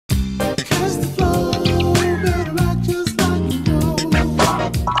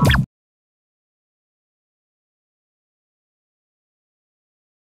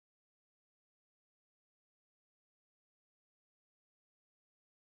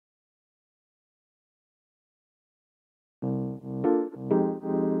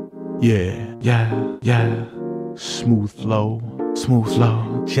Yeah. Smooth flow,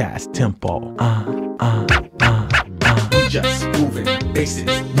 jazz tempo. We just moving, bases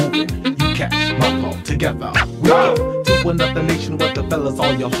moving. You catch my flow together. We go to another nation where the fellas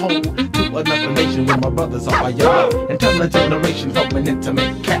on your home. To another nation where my brothers are your intelligent generation from an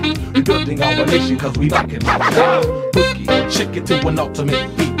intimate cat. Rebuilding our nation cause we like it like that. Boogie, shake it to an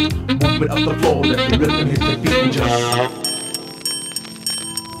ultimate beat. Movement up the floor, let the rhythm hit your feet and just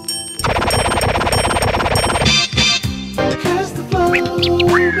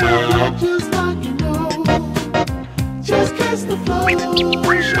just like you know. Just catch the flow,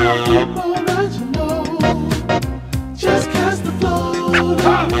 show people that you know. Just catch the flow,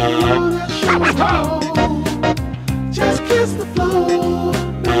 that shows you know. Just catch the flow,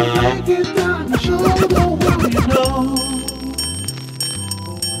 make it down and show the world you know.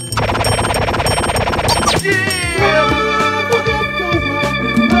 Yeah! Forget the world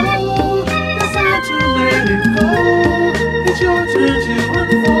below, it's time to let it go. It's your turn to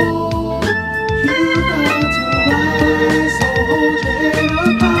unfold. You got to rise, so hold your head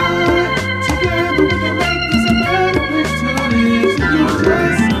up high. Together we can make this a better place to live.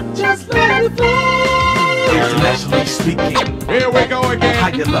 So just let it flow. Internationally speaking, Here we go again.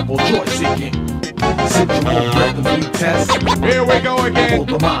 higher level joy seeking. Sensual rhythm we test. Here we go again. Hold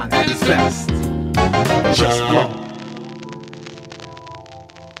the mind at its best. Just flow.